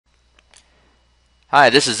Hi,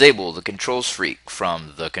 this is Abel, the Controls Freak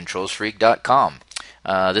from thecontrolsfreak.com.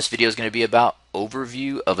 This video is going to be about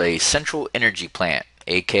overview of a central energy plant,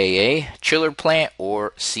 aka chiller plant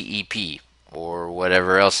or CEP, or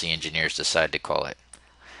whatever else the engineers decide to call it.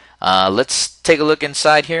 Let's take a look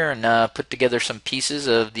inside here and put together some pieces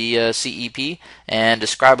of the CEP and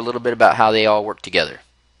describe a little bit about how they all work together.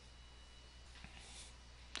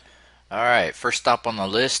 Alright, first stop on the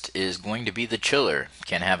list is going to be the chiller.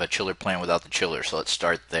 Can't have a chiller plant without the chiller, so let's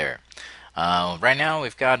start there. Right now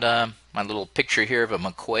we've got my little picture here of a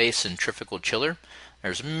McQuay centrifugal chiller.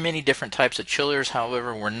 There's many different types of chillers,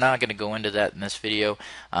 however we're not going to go into that in this video.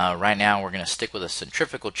 Right now we're going to stick with a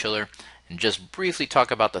centrifugal chiller and just briefly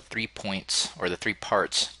talk about the 3 points or the 3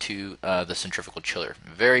 parts to the centrifugal chiller.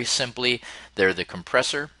 Very simply, they're the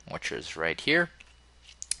compressor, which is right here.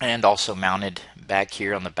 And also mounted back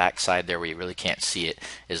here on the back side there where you really can't see it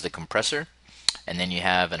is the compressor. And then you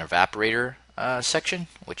have an evaporator section,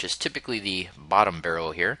 which is typically the bottom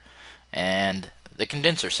barrel here, and the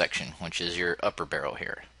condenser section, which is your upper barrel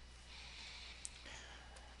here.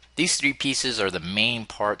 These 3 pieces are the main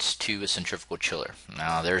parts to a centrifugal chiller.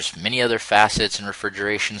 Now there's many other facets and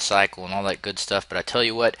refrigeration cycle and all that good stuff, but I tell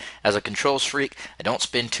you what, as a controls freak, I don't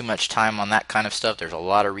spend too much time on that kind of stuff. There's a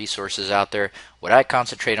lot of resources out there. What I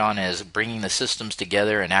concentrate on is bringing the systems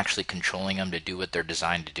together and actually controlling them to do what they're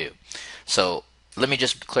designed to do. So let me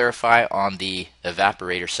just clarify on the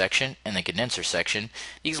evaporator section and the condenser section.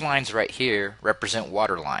 These lines right here represent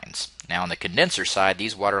water lines. Now on the condenser side,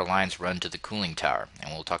 these water lines run to the cooling tower,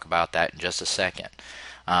 and we'll talk about that in just a second.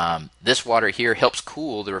 This water here helps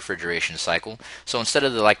cool the refrigeration cycle. So instead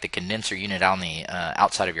of the condenser unit on the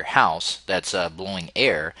outside of your house that's blowing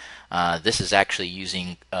air, this is actually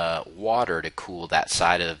using water to cool that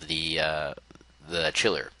side of the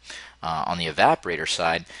chiller. On the evaporator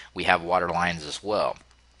side, we have water lines as well.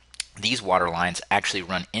 These water lines actually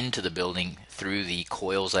run into the building through the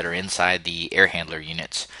coils that are inside the air handler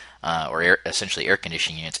units, or essentially air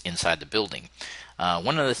conditioning units inside the building.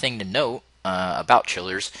 One other thing to note about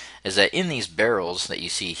chillers is that in these barrels that you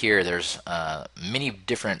see here, there's many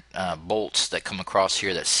different bolts that come across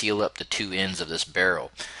here that seal up the 2 ends of this barrel.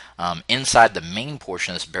 Inside the main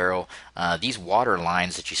portion of this barrel, these water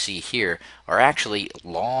lines that you see here are actually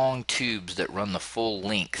long tubes that run the full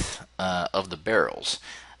length of the barrels.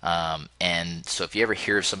 And so if you ever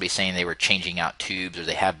hear somebody saying they were changing out tubes or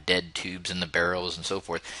they have dead tubes in the barrels and so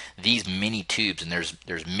forth, these mini tubes, and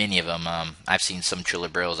there's many of them. I've seen some chiller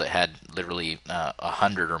barrels that had literally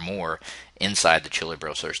 100 or more inside the chiller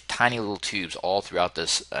barrel. So there's tiny little tubes all throughout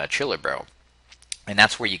this chiller barrel. And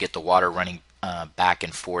that's where you get the water running back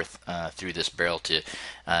and forth through this barrel to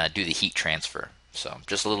do the heat transfer. So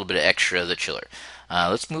just a little bit of extra of the chiller.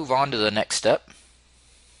 Let's move on to the next step.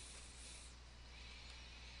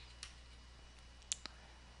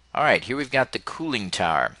 Alright, here we've got the cooling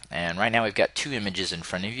tower, and right now we've got 2 images in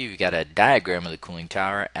front of you. You've got a diagram of the cooling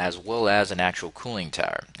tower as well as an actual cooling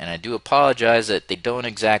tower. And I do apologize that they don't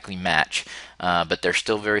exactly match, but they're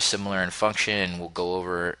still very similar in function, and we'll go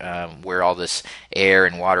over where all this air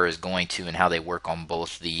and water is going to and how they work on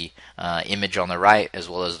both the image on the right as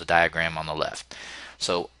well as the diagram on the left.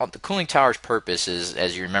 So the cooling tower's purpose is,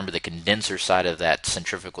 as you remember, the condenser side of that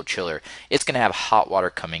centrifugal chiller. It's going to have hot water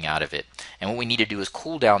coming out of it. And what we need to do is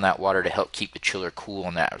cool down that water to help keep the chiller cool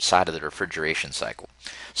on that side of the refrigeration cycle.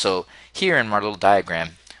 So here in my little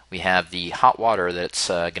diagram, we have the hot water that's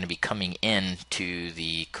going to be coming into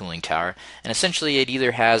the cooling tower. And essentially it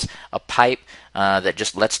either has a pipe that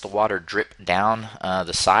just lets the water drip down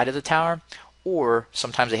the side of the tower, or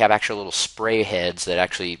sometimes they have actual little spray heads that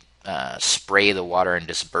actually spray the water and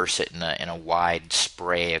disperse it in a wide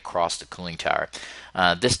spray across the cooling tower.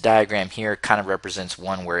 This diagram here kind of represents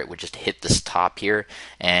one where it would just hit this top here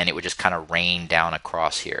and it would just kind of rain down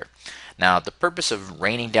across here. Now the purpose of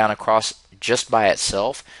raining down across just by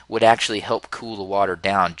itself would actually help cool the water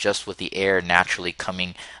down just with the air naturally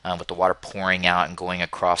coming, with the water pouring out and going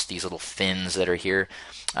across these little fins that are here.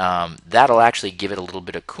 That'll actually give it a little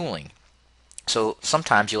bit of cooling. So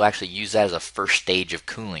sometimes you'll actually use that as a first stage of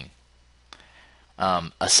cooling.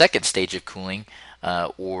 A second stage of cooling,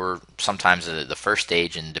 or sometimes the first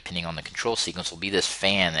stage, and depending on the control sequence, will be this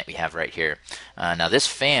fan that we have right here. Now this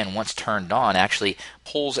fan, once turned on, actually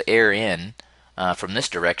pulls air in from this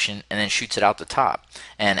direction and then shoots it out the top.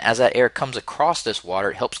 And as that air comes across this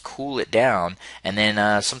water, it helps cool it down. And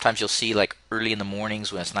then sometimes you'll see, like early in the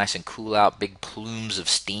mornings when it's nice and cool out, big plumes of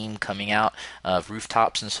steam coming out of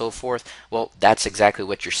rooftops and so forth. Well, that's exactly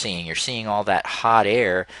what you're seeing. You're seeing all that hot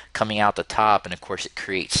air coming out the top, and of course it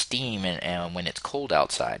creates steam and when it's cold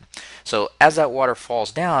outside. So as that water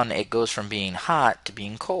falls down, it goes from being hot to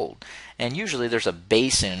being cold. And usually there's a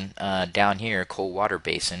basin down here, a cold water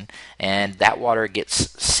basin, and that water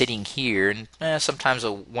gets sitting here, and sometimes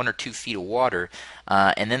 1 or 2 feet of water.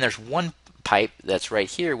 And then there's one pipe that's right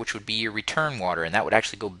here, which would be your return water, and that would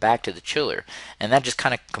actually go back to the chiller. And that just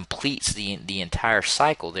kind of completes the entire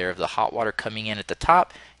cycle there of the hot water coming in at the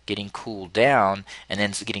top, getting cooled down, and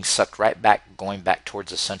then getting sucked right back, going back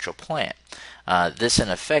towards the central plant. This, in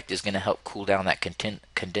effect, is going to help cool down that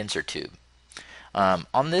condenser tube.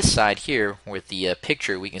 On this side here with the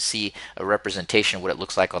picture, we can see a representation of what it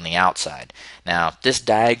looks like on the outside. Now, this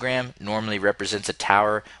diagram normally represents a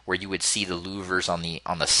tower where you would see the louvers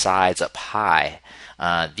on the sides up high.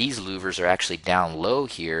 These louvers are actually down low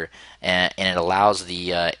here, and it allows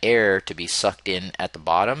the air to be sucked in at the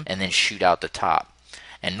bottom and then shoot out the top.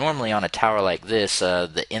 And normally on a tower like this,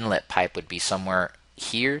 the inlet pipe would be somewhere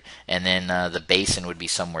here, and then the basin would be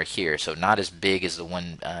somewhere here, so not as big as the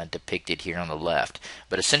one depicted here on the left,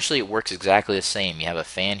 but essentially it works exactly the same. You have a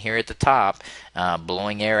fan here at the top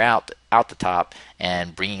blowing air out the top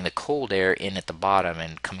and bringing the cold air in at the bottom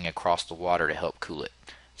and coming across the water to help cool it.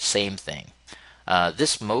 Same thing.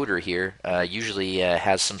 This motor here usually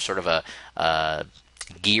has some sort of a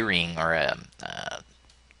gearing or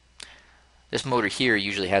this motor here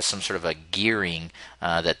usually has some sort of a gearing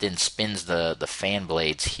that then spins the fan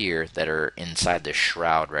blades here that are inside the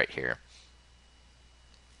shroud right here.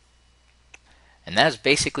 And that is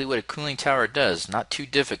basically what a cooling tower does. Not too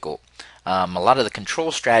difficult. A lot of the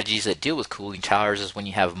control strategies that deal with cooling towers is when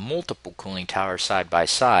you have multiple cooling towers side by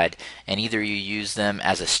side, and either you use them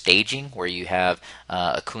as a staging where you have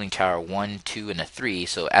a cooling tower 1, 2, and a 3.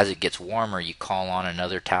 So as it gets warmer, you call on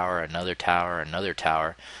another tower, another tower, another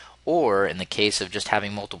tower. Or in the case of just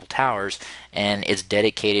having multiple towers, and it's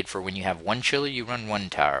dedicated for when you have one chiller, you run one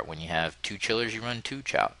tower. When you have 2 chillers, you run 2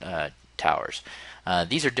 towers.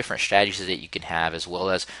 These are different strategies that you can have, as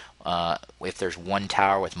well as if there's one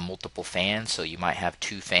tower with multiple fans, so you might have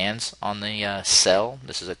 2 fans on the cell.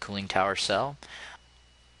 This is a cooling tower cell.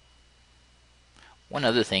 One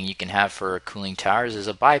other thing you can have for cooling towers is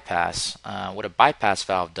a bypass. What a bypass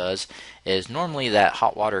valve does is normally that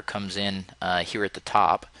hot water comes in here at the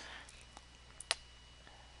top,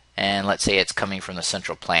 and let's say it's coming from the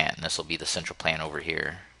central plant, and this will be the central plant over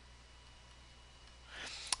here.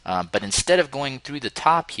 But instead of going through the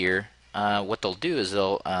top here, what they'll do is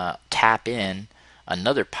they'll tap in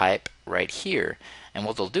another pipe right here, and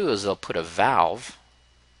what they'll do is they'll put a valve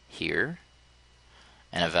here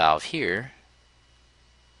and a valve here.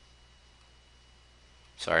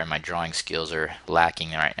 Sorry, my drawing skills are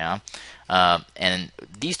lacking right now. And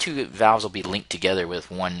these 2 valves will be linked together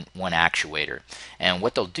with one actuator. And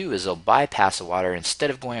what they'll do is they'll bypass the water.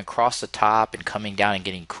 Instead of going across the top and coming down and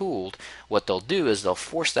getting cooled, what they'll do is they'll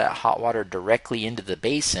force that hot water directly into the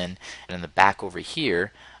basin, and in the back over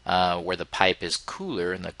here where the pipe is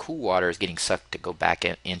cooler and the cool water is getting sucked to go back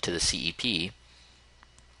into the CEP,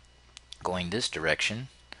 going this direction.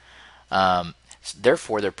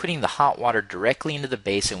 Therefore, they're putting the hot water directly into the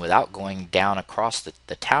basin without going down across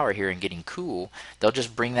the tower here and getting cool. They'll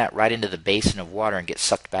just bring that right into the basin of water and get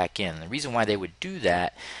sucked back in. The reason why they would do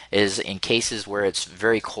that is in cases where it's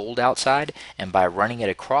very cold outside, and by running it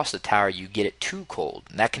across the tower you get it too cold.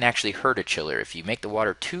 And that can actually hurt a chiller. If you make the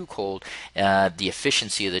water too cold, the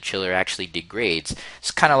efficiency of the chiller actually degrades. It's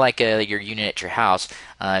kind of like your unit at your house.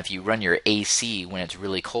 If you run your AC when it's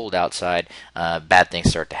really cold outside, bad things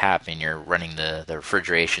start to happen. You're running the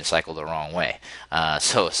refrigeration cycle the wrong way.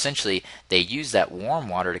 So essentially they use that warm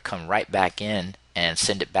water to come right back in and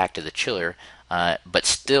send it back to the chiller, but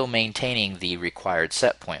still maintaining the required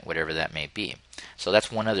set point, whatever that may be. So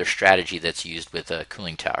that's one other strategy that's used with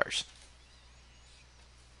cooling towers.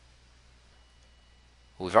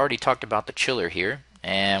 We've already talked about the chiller here,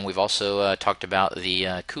 and we've also talked about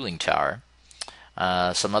the cooling tower.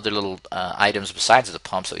 Some other little items besides the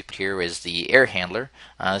pumps that we put here is the air handler.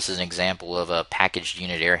 This is an example of a packaged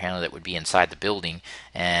unit air handler that would be inside the building,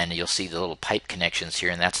 and you'll see the little pipe connections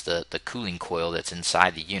here, and that's the cooling coil that's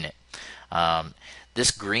inside the unit.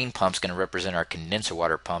 This green pump is going to represent our condenser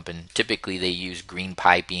water pump, and typically they use green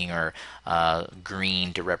piping or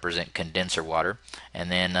green to represent condenser water.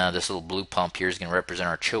 And then this little blue pump here is going to represent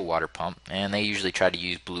our chill water pump, and they usually try to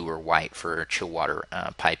use blue or white for chill water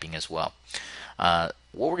piping as well.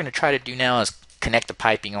 What we're going to try to do now is connect the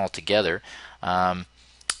piping all together, and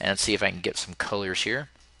let's see if I can get some colors here.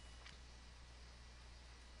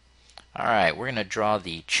 Alright, we're going to draw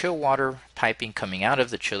the chill water piping coming out of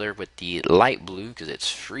the chiller with the light blue because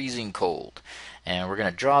it's freezing cold. And we're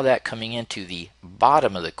going to draw that coming into the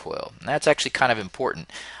bottom of the coil. And that's actually kind of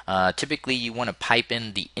important. Typically you want to pipe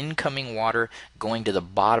in the incoming water going to the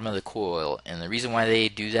bottom of the coil. And the reason why they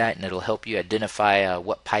do that, and it'll help you identify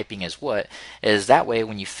what piping is what, is that way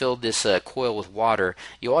when you fill this coil with water,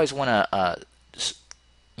 you always want to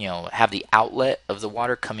have the outlet of the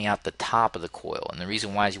water coming out the top of the coil. And the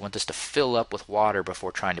reason why is you want this to fill up with water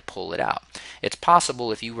before trying to pull it out. It's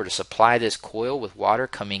possible if you were to supply this coil with water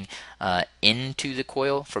coming into the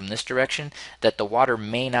coil from this direction, that the water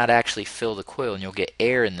may not actually fill the coil and you'll get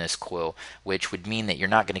air in this coil, which would mean that you're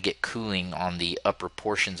not going to get cooling on the upper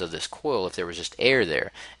portions of this coil if there was just air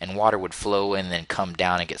there, and water would flow in and then come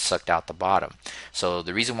down and get sucked out the bottom. So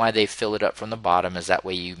the reason why they fill it up from the bottom is that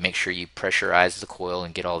way you make sure you pressurize the coil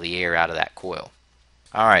and get all the air out of that coil.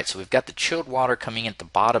 Alright, so we've got the chilled water coming at the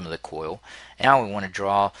bottom of the coil. Now we want to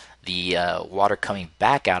draw the water coming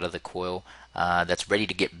back out of the coil that's ready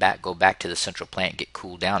to go back to the central plant and get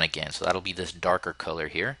cooled down again. So that'll be this darker color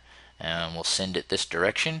here. And we'll send it this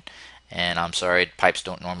direction. And I'm sorry, pipes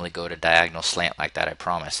don't normally go to diagonal slant like that, I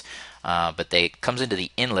promise. But they comes into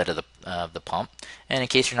the inlet of the pump. And in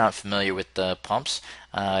case you're not familiar with the pumps,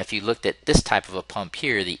 if you looked at this type of a pump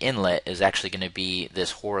here, the inlet is actually going to be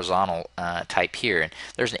this horizontal type here. And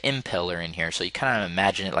there's an impeller in here, so you kind of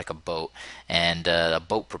imagine it like a boat. And a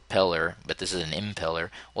boat propeller, but this is an impeller,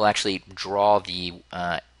 will actually draw the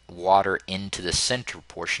water into the center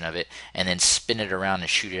portion of it and then spin it around and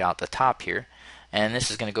shoot it out the top here. And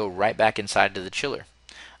this is going to go right back inside to the chiller.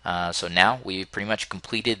 So now we've pretty much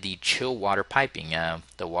completed the chill water piping.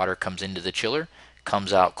 The water comes into the chiller,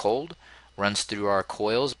 comes out cold, runs through our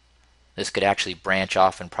coils. This could actually branch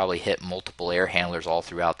off and probably hit multiple air handlers all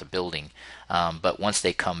throughout the building. But once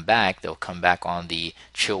they come back, they'll come back on the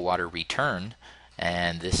chill water return.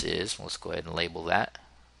 And this is, let's go ahead and label that.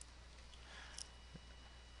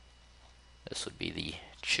 This would be the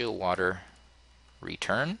chill water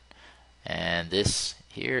return. And this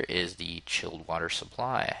here is the chilled water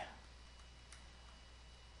supply.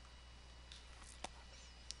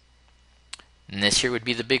 And this here would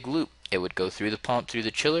be the big loop. It would go through the pump, through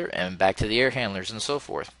the chiller, and back to the air handlers and so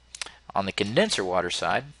forth. On the condenser water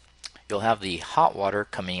side, you'll have the hot water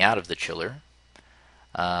coming out of the chiller.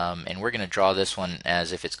 And we're going to draw this one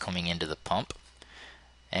as if it's coming into the pump.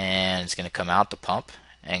 And it's going to come out the pump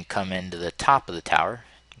and come into the top of the tower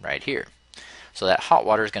right here. So that hot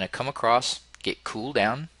water is going to come across, get cooled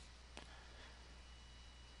down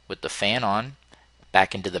with the fan on,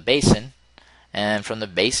 back into the basin, and from the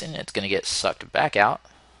basin it's going to get sucked back out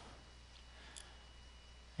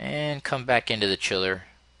and come back into the chiller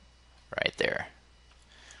right there.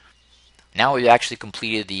 Now we've actually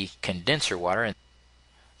completed the condenser water,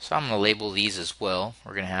 so I'm going to label these as well.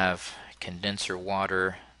 We're going to have condenser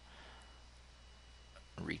water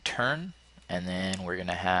return, and then we're going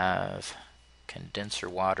to have condenser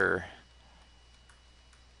water,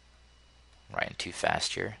 writing too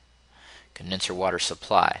fast here, condenser water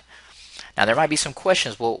supply. Now there might be some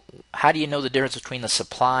questions, well, how do you know the difference between the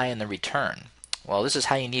supply and the return? Well, this is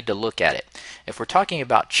how you need to look at it. If we're talking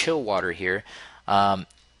about chill water here,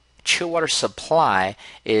 chill water supply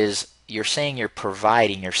is you're saying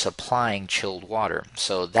you're supplying chilled water.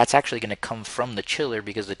 So that's actually going to come from the chiller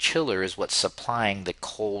because the chiller is what's supplying the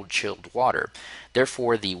cold chilled water.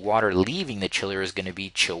 Therefore, the water leaving the chiller is going to be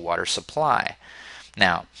chill water supply.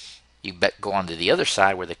 Now, you go on to the other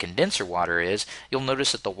side where the condenser water is, you'll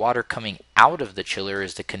notice that the water coming out of the chiller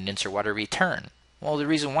is the condenser water return. Well, the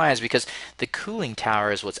reason why is because the cooling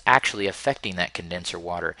tower is what's actually affecting that condenser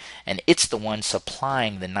water, and it's the one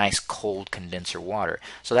supplying the nice cold condenser water.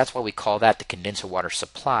 So that's why we call that the condenser water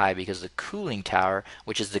supply, because the cooling tower,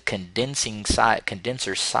 which is the condenser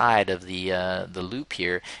side of the loop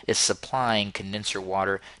here, is supplying condenser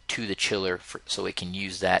water to the chiller so it can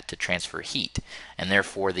use that to transfer heat. And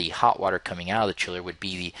therefore the hot water coming out of the chiller would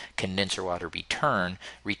be the condenser water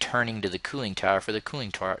returning to the cooling tower for the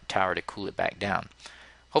cooling tower to cool it back down.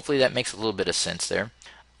 Hopefully that makes a little bit of sense there.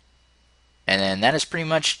 And then that is pretty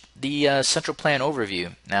much the central plant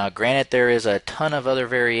overview. Now granted, there is a ton of other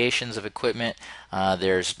variations of equipment.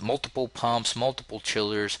 There's multiple pumps, multiple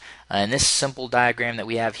chillers. In this simple diagram that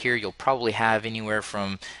we have here, you'll probably have anywhere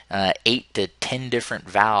from 8 to 10 different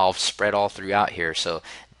valves spread all throughout here. So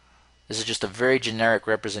This is just a very generic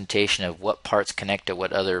representation of what parts connect to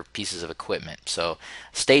what other pieces of equipment. So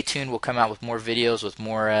stay tuned. We'll come out with more videos with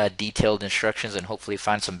more detailed instructions and hopefully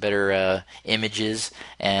find some better images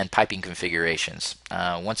and piping configurations.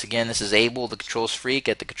 Once again, this is Abel, the Controls Freak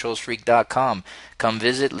at thecontrolsfreak.com. Come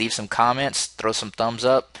visit, leave some comments, throw some thumbs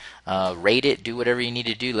up, rate it, do whatever you need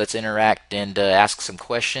to do. Let's interact and ask some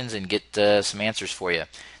questions and get some answers for you.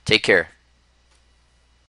 Take care.